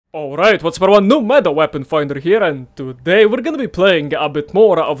Alright, what's everyone, new meta weapon finder here, and today we're gonna be playing a bit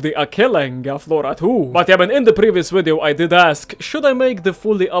more of the killing Flora 2. But yeah, man, in the previous video I did ask, should I make the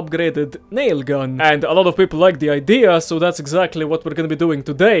fully upgraded Nailgun? And a lot of people like the idea, so that's exactly what we're gonna be doing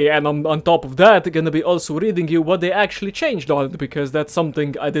today. And on top of that, gonna be also reading you what they actually changed on it, because that's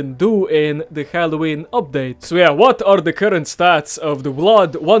something I didn't do in the Halloween update. So yeah, what are the current stats of the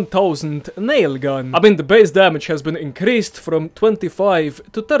Blood 1000 Nailgun? I mean, the base damage has been increased from 25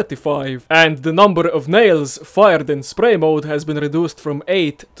 to 35, and the number of nails fired in spray mode has been reduced from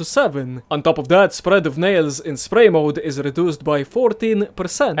 8 to 7. On top of that, spread of nails in spray mode is reduced by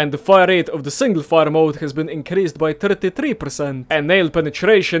 14%, and the fire rate of the single fire mode has been increased by 33%, and nail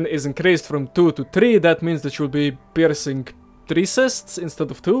penetration is increased from 2 to 3. That means that you'll be piercing 3 cysts instead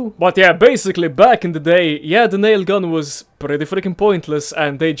of 2. But yeah, basically back in the day, yeah, the nail gun was pretty freaking pointless,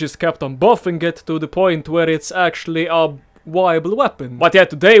 and they just kept on buffing it to the point where it's actually a viable weapon. But yeah,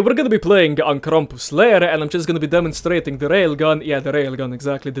 today we're gonna be playing on Krampus Lair, and I'm just gonna be demonstrating the railgun, yeah, the railgun,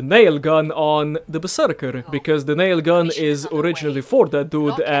 exactly, the nail gun on the Berserker, because the nail gun is originally for that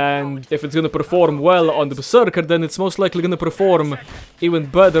dude, and if it's gonna perform well on the Berserker, then it's most likely gonna perform even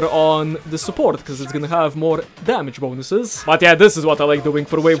better on the support, because it's gonna have more damage bonuses. But yeah, this is what I like doing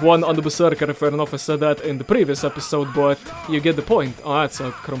for wave 1 on the Berserker. Fair enough, I said that in the previous episode, but you get the point. Oh, that's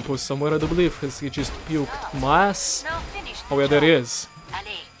a Krampus somewhere, I do believe, because he just puked my ass. Oh yeah, there he is.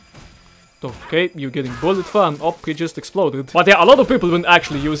 Okay, you're getting bullet fam. Oh, he just exploded. But yeah, a lot of people have been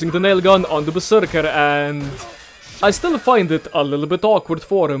actually using the nail gun on the Berserker, and I still find it a little bit awkward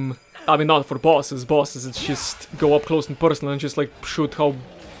for him. I mean, not for bosses. Bosses, it's just go up close and personal and just like shoot how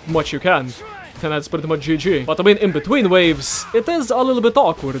much you can. And that's pretty much GG. But I mean, in between waves, it is a little bit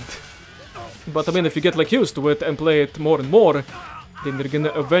awkward. But I mean, if you get like used to it and play it more and more, then you're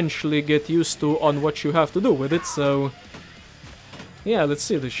gonna eventually get used to on what you have to do with it, so yeah, let's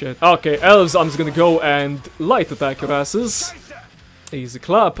see this shit. Okay, elves, I'm just gonna go and light attack your asses. Easy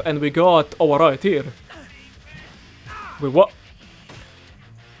clap, and we got, oh, right here. Wait, what?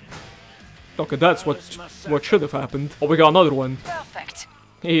 Okay, that's what should have happened. Oh, we got another one. Perfect.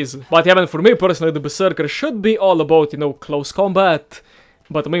 Easy. But yeah, man, for me personally, the Berserker should be all about, you know, close combat.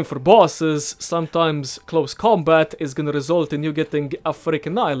 But I mean, for bosses, sometimes close combat is gonna result in you getting a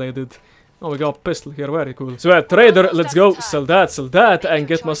freaking annihilated. Oh, we got a pistol here, very cool. So yeah, trader, let's go, sell that, and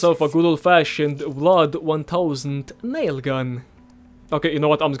get myself a good old-fashioned Blood 1000 nail gun. Okay, you know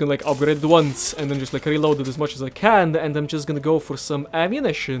what, I'm just gonna like upgrade it once, and then just like reload it as much as I can, and I'm just gonna go for some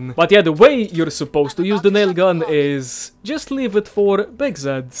ammunition. But yeah, the way you're supposed to use the nail gun is just leave it for big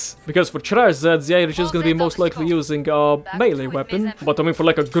Zeds. Because for trash Zeds, yeah, you're just gonna be most likely using a melee weapon. But I mean, for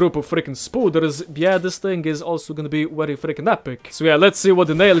like a group of freaking spooders, yeah, this thing is also gonna be very freaking epic. So yeah, let's see what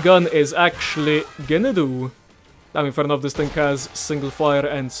the nail gun is actually gonna do. I mean, fair enough, this thing has single fire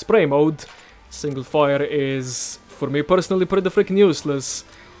and spray mode. Single fire is, for me personally, pretty freaking useless,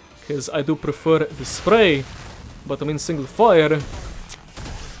 because I do prefer the spray. But I mean, single fire,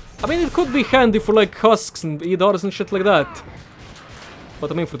 I mean, it could be handy for like husks and EDRs and shit like that.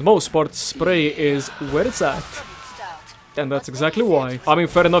 But I mean, for the most part, spray is where it's at. And that's exactly why. I mean,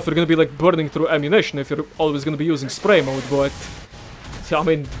 fair enough, you're gonna be like burning through ammunition if you're always gonna be using spray mode, but I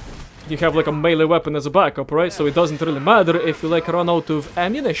mean, you have like a melee weapon as a backup, right? So it doesn't really matter if you like run out of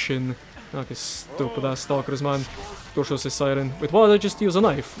ammunition. Okay, stupid ass stalkers, man. Go show his siren. Wait, why did I just use a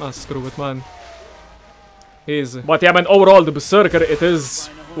knife? Ah, screw it, man. Easy. But yeah, man, overall, the Berserker, it is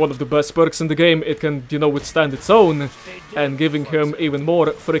one of the best perks in the game. It can, you know, withstand its own, and giving him even more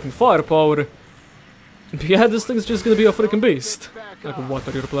freaking firepower. Yeah, this thing's just gonna be a freaking beast. Like, what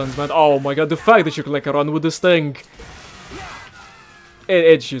are your plans, man? Oh my god, the fact that you can like run with this thing,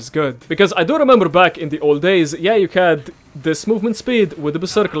 it's just good. Because I do remember back in the old days, yeah, you had this movement speed with the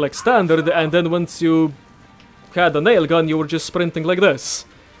Berserker like standard, and then once you had a nail gun, you were just sprinting like this.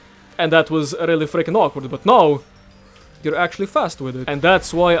 And that was really freaking awkward, but now you're actually fast with it. And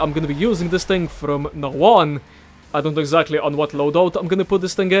that's why I'm gonna be using this thing from now on. I don't know exactly on what loadout I'm gonna put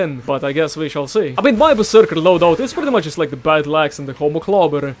this thing in, but I guess we shall see. I mean, my Berserker loadout is pretty much just like the Battle Axe and the Homo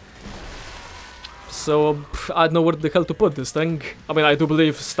Clobber. So, I don't know where the hell to put this thing. I mean, I do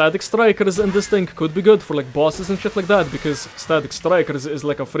believe Static Strikers in this thing could be good for like bosses and shit like that, because Static Strikers is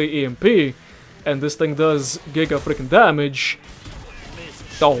like a free EMP, and this thing does giga freaking damage.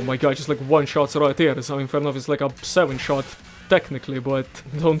 Oh my god, just like one shot's right here. So, I mean, fair enough, it's like a 7-shot technically, but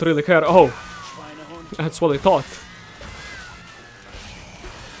don't really care. Oh, that's what I thought.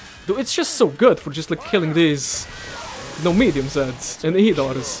 Dude, it's just so good for just like killing these, no, medium Zeds and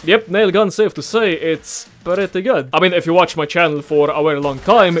EDRs. Yep, nailgun, safe to say, it's pretty good. I mean, if you watch my channel for a very long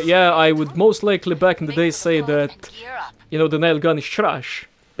time, yeah, I would most likely back in the day say that, you know, the nailgun is trash.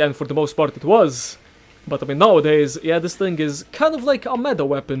 And for the most part it was. But I mean, nowadays, yeah, this thing is kind of like a meta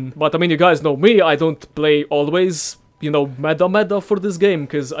weapon. But I mean, you guys know me, I don't play always, you know, meta for this game,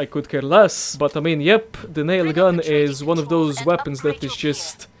 because I could care less. But I mean, yep, the nail gun is one of those weapons that is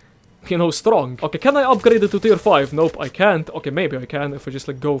just, you know, strong. Okay, can I upgrade it to tier 5? Nope, I can't. Okay, maybe I can if I just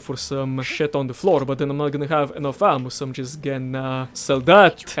like go for some shit on the floor, but then I'm not gonna have enough ammo, so I'm just gonna sell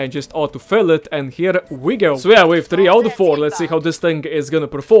that and just auto-fill it, and here we go. So yeah, wave 3 out of 4, let's see how this thing is gonna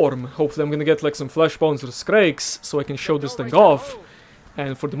perform. Hopefully I'm gonna get like some flash bones or skrakes, so I can show this thing off.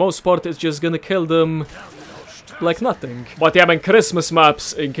 And for the most part, it's just gonna kill them like nothing. But yeah, man, Christmas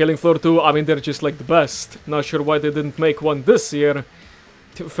maps in Killing Floor 2, I mean, they're just like the best. Not sure why they didn't make one this year.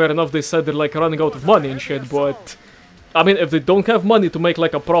 Fair enough, they said they're like running out of money and shit, but I mean, if they don't have money to make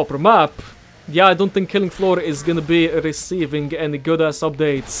like a proper map, yeah, I don't think Killing Floor is gonna be receiving any good-ass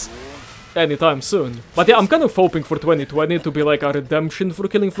updates anytime soon. But yeah, I'm kind of hoping for 2020 to be like a redemption for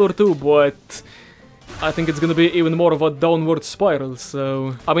Killing Floor 2, but I think it's gonna be even more of a downward spiral,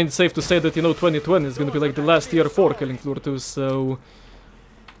 so I mean, it's safe to say that, you know, 2020 is gonna be like the last year for Killing Floor 2, so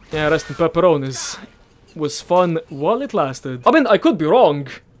yeah, rest in pepperonis. Was fun while it lasted. I mean, I could be wrong,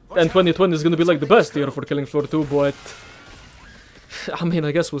 and 2020 is gonna be like the best year for Killing Floor 2, but I mean,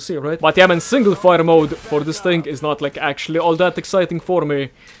 I guess we'll see, right? But yeah, man, single fire mode for this thing is not like actually all that exciting for me.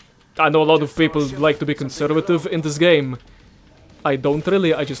 I know a lot of people like to be conservative in this game. I don't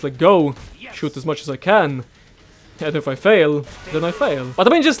really, I just like go, shoot as much as I can, and if I fail, then I fail. But I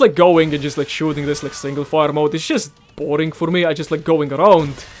mean, just like going and just like shooting this like single fire mode is just boring for me. I just like going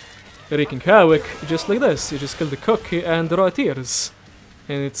around wreaking havoc, just like this. You just kill the cookie and there are tears.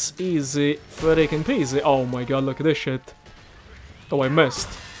 And it's easy freaking peasy. Oh my god, look at this shit. Oh, I missed.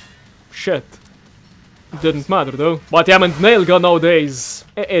 Shit. Didn't matter though. But yeah, man, nail gun nowadays,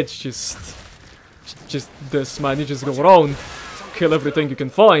 it's just this, man. You just go around, kill everything you can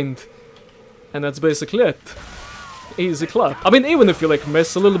find, and that's basically it. Easy clap. I mean, even if you like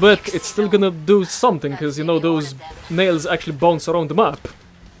miss a little bit, it's still gonna do something, because you know those nails actually bounce around the map.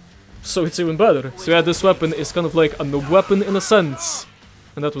 So it's even better. So yeah, this weapon is kind of like a noob weapon in a sense.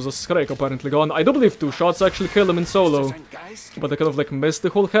 And that was a skrake apparently gone. I do believe 2 shots actually kill him in solo, but I kind of like missed the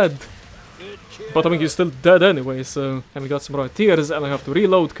whole head. But I mean, he's still dead anyway, so... And we got some right tears, and I have to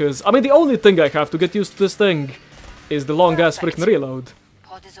reload, because... I mean, the only thing I have to get used to this thing is the long-ass freaking reload.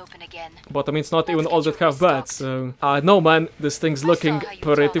 But I mean, it's not even all that half bad, so... no man, this thing's looking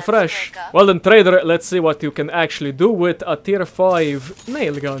pretty fresh. Well then, trader, let's see what you can actually do with a tier 5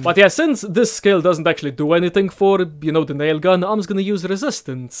 nail gun. But yeah, since this skill doesn't actually do anything for, you know, the nail gun, I'm just gonna use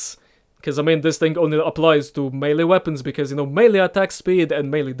resistance. Because, I mean, this thing only applies to melee weapons because, you know, melee attack speed and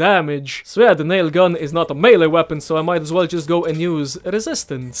melee damage. So yeah, the nail gun is not a melee weapon, so I might as well just go and use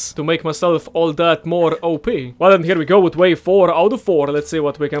resistance to make myself all that more OP. Well, then here we go with wave 4 out of 4. Let's see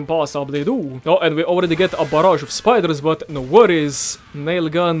what we can possibly do. Oh, and we already get a barrage of spiders, but no worries. Nail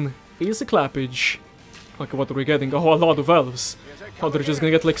gun is a clappage. Okay, what are we getting? Oh, a lot of elves. Oh, they're just gonna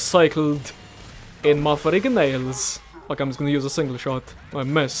get, like, cycled in my friggin' nails. Okay, I'm just gonna use a single shot. I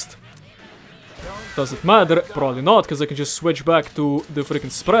missed. Does it matter? Probably not, because I can just switch back to the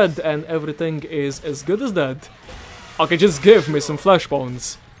freaking spread and everything is as good as that. Okay, just give me some flash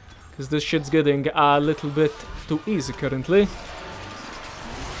bones, because this shit's getting a little bit too easy currently.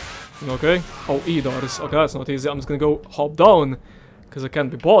 Okay. Oh, E-doors. Okay, that's not easy. I'm just gonna go hop down, because I can't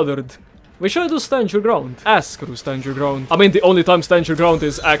be bothered. We should do stand your ground. Screw stand your ground. I mean, the only time stand your ground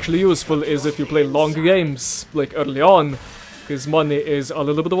is actually useful is if you play long games, like early on. Because money is a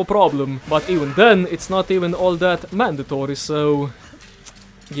little bit of a problem, but even then, it's not even all that mandatory, so...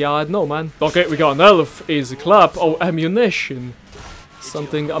 Yeah, I don't know, man. Okay, we got an elf, easy clap. Oh, ammunition.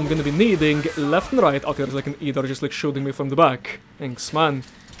 Something I'm gonna be needing left and right. Okay, there's like an either just like shooting me from the back. Thanks, man.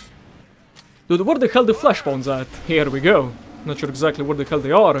 Dude, where the hell the flash bones at? Here we go. Not sure exactly where the hell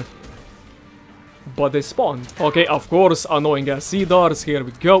they are, but they spawned. Okay, of course, annoying ass sea darts. Here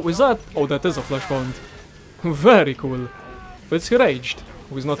we go. Is that? Oh, that is a flash bond. Very cool. But he raged.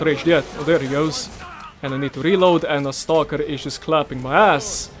 Oh, he's not raged yet. Oh, there he goes. And I need to reload, and a stalker is just clapping my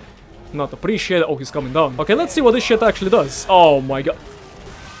ass. Not appreciate. Oh, he's coming down. Okay, let's see what this shit actually does. Oh my god.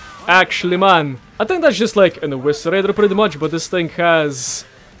 Actually, man, I think that's just like an Eviscerator pretty much, but this thing has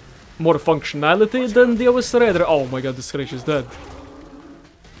more functionality than the Eviscerator. Oh my god, this scratch is dead.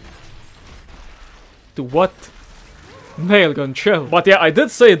 To what? Nailgun, chill. But yeah, I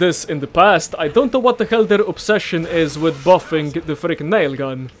did say this in the past. I don't know what the hell their obsession is with buffing the freaking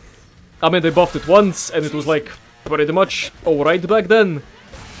nailgun. I mean, they buffed it once, and it was like pretty much alright back then.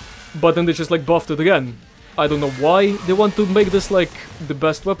 But then they just like buffed it again. I don't know why they want to make this like the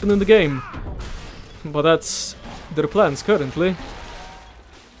best weapon in the game. But that's their plans currently.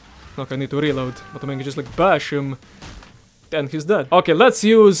 Okay, I need to reload. But I mean, I can just like bash him. And he's dead. Okay, let's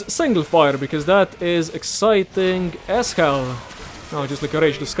use single fire because that is exciting as hell. Oh, just like a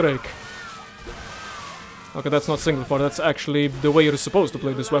rage the Scrake. Okay, that's not single fire, that's actually the way you're supposed to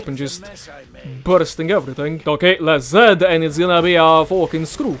play this weapon, just bursting everything. Okay, let's Z, and it's gonna be a fucking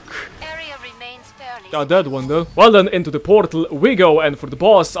skrook. A dead one though. Well then, into the portal we go, and for the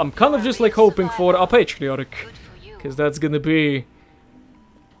boss, I'm kind of just like hoping for a patriarch. Because that's gonna be...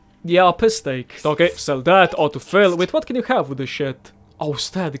 yeah, a piss take. Okay, sell that, autofill. Wait, what can you have with this shit? Oh,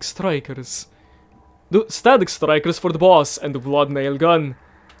 static strikers. Do static strikers for the boss, and the blood nail gun.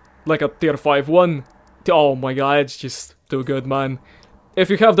 Like a tier 5 one. Oh my god, it's just too good, man. If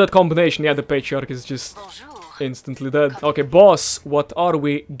you have that combination, yeah, the patriarch is just instantly dead. Okay, boss, what are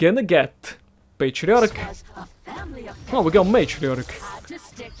we gonna get? Patriarch? Oh, we got matriarch.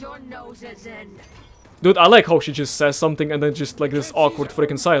 Dude, I like how she just says something and then just like this awkward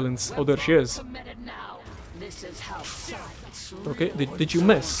freaking silence. Oh, there she is. Okay, did you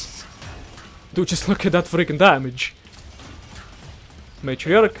miss? Dude, just look at that freaking damage.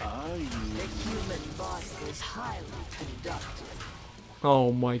 Matriarch.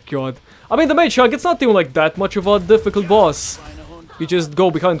 Oh my god. I mean, the matriarch, it's not even like that much of a difficult boss. You just go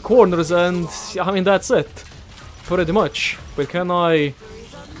behind corners and... I mean, that's it. Pretty much. But can I...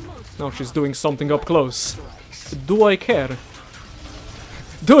 No, she's doing something up close. Do I care?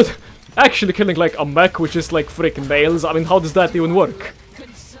 Dude! Actually killing like a mech with just like freaking nails. I mean, how does that even work?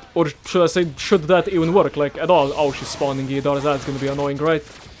 Or should I say, should that even work like at all? Oh, she's spawning either. That's gonna be annoying, right?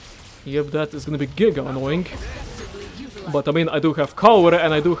 Yep, that is gonna be giga annoying. But I mean, I do have cover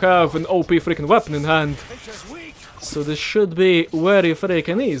and I do have an OP freaking weapon in hand. So this should be very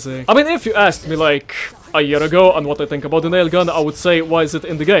freaking easy. I mean, if you asked me like a year ago on what I think about the nail gun, I would say, why is it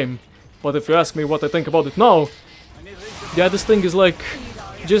in the game? But if you ask me what I think about it now, yeah, this thing is like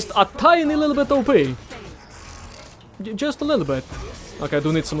just a tiny little bit OP. Just a little bit. Okay, I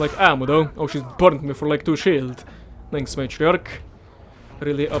do need some like ammo though. Oh, she's burned me for like 2 shield. Thanks, matriarch.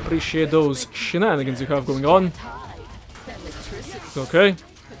 Really appreciate those shenanigans you have going on. Okay.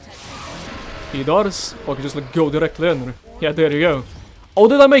 He does. Okay, just like go directly in her. Yeah, there you go. Oh,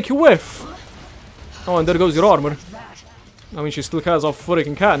 did I make you whiff? Oh, and there goes your armor. I mean, she still has a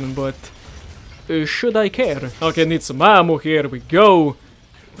freaking cannon, but... should I care? Okay, need some ammo, here we go.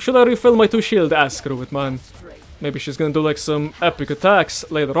 Should I refill my 2 shield? Screw it, man. Maybe she's gonna do like some epic attacks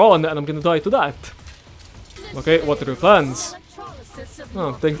later on, and I'm gonna die to that. Okay, what are your plans?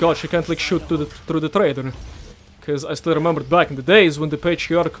 Oh, thank god she can't like shoot through the trader. Because I still remembered back in the days when the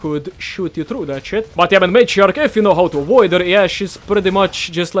patriarch could shoot you through that shit. But yeah, man, matriarch, if you know how to avoid her, yeah, she's pretty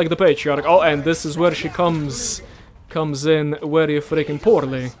much just like the patriarch. Oh, and this is where she comes in very freaking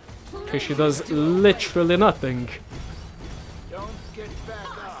poorly. Because she does literally nothing.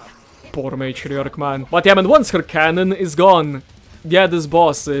 Poor matriarch, man. But yeah, man, once her cannon is gone, yeah, this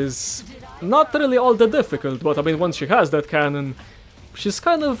boss is not really all that difficult. But I mean, once she has that cannon, she's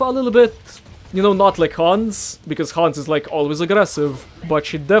kind of a little bit... You know, not like Hans, because Hans is like always aggressive, but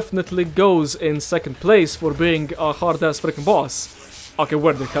she definitely goes in 2nd place for being a hard-ass freaking boss. Okay,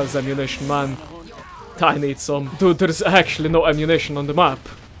 where the hell's ammunition, man? I need some. Dude, there's actually no ammunition on the map.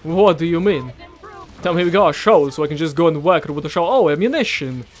 What do you mean? Tell me we got a shovel, so I can just go and whack her with a shovel. Oh,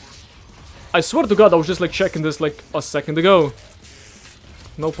 ammunition! I swear to god, I was just like checking this like a second ago.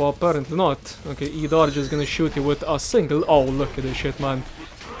 Nope, apparently not. Okay, Edarj is gonna shoot you with a single... Oh, look at this shit, man.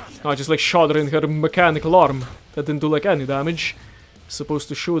 I just like shot her in her mechanical arm. That didn't do like any damage. Supposed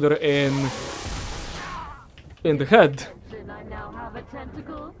to shoot her in the head.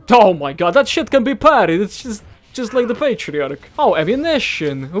 Oh my god, that shit can be parried. It's just like the patriarch. Oh,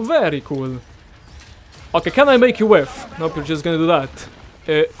 ammunition. Very cool. Okay, can I make you whiff? Nope, you're just gonna do that.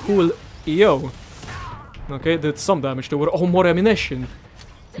 Cool. Yo. Okay, did some damage to her. Oh, more ammunition.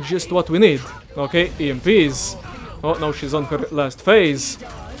 Just what we need. Okay, EMPs. Oh, now she's on her last phase.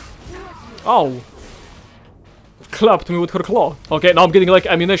 Oh. Clapped me with her claw. Okay, now I'm getting like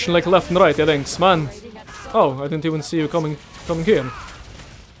ammunition like left and right. Yeah, thanks, man. Oh, I didn't even see you coming here.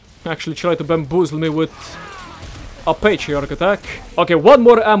 Actually tried to bamboozle me with a patriarch attack. Okay, 1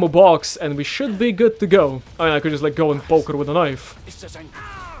 more ammo box and we should be good to go. I mean, I could just like go and poke her with a knife.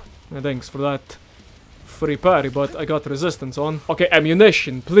 Yeah, thanks for that. Free parry, but I got resistance on. Okay,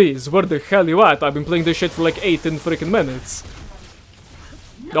 ammunition, please. Where the hell you at? I've been playing this shit for like 18 freaking minutes.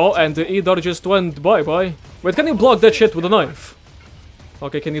 Oh, and the Edar just went bye-bye. Wait, can you block that shit with a knife?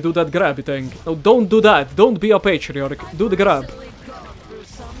 Okay, can you do that grabby thing? No, don't do that. Don't be a patriarch. Do the grab.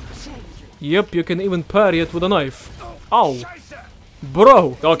 Yep, you can even parry it with a knife. Ow.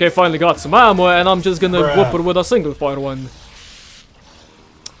 Bro. Okay, finally got some ammo, and I'm just gonna whoop her with a single fire one.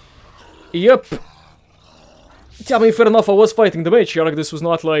 Yep. I mean, fair enough, I was fighting the matriarch. This was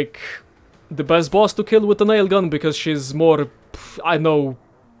not, like, the best boss to kill with the nail gun, because she's more, I know,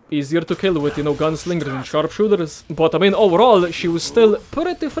 easier to kill with, you know, gunslingers and sharpshooters. But, I mean, overall, she was still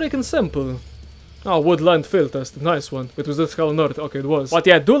pretty freaking simple. Oh, woodland field test, nice one. It was this Skull Nerd, okay, it was. But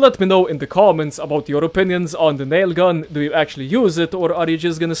yeah, do let me know in the comments about your opinions on the nail gun. Do you actually use it, or are you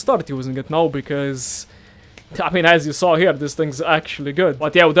just gonna start using it now? Because, I mean, as you saw here, this thing's actually good.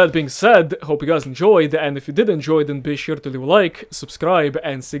 But yeah, with that being said, hope you guys enjoyed, and if you did enjoy, then be sure to leave a like, subscribe,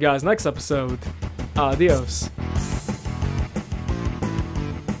 and see you guys next episode. Adios.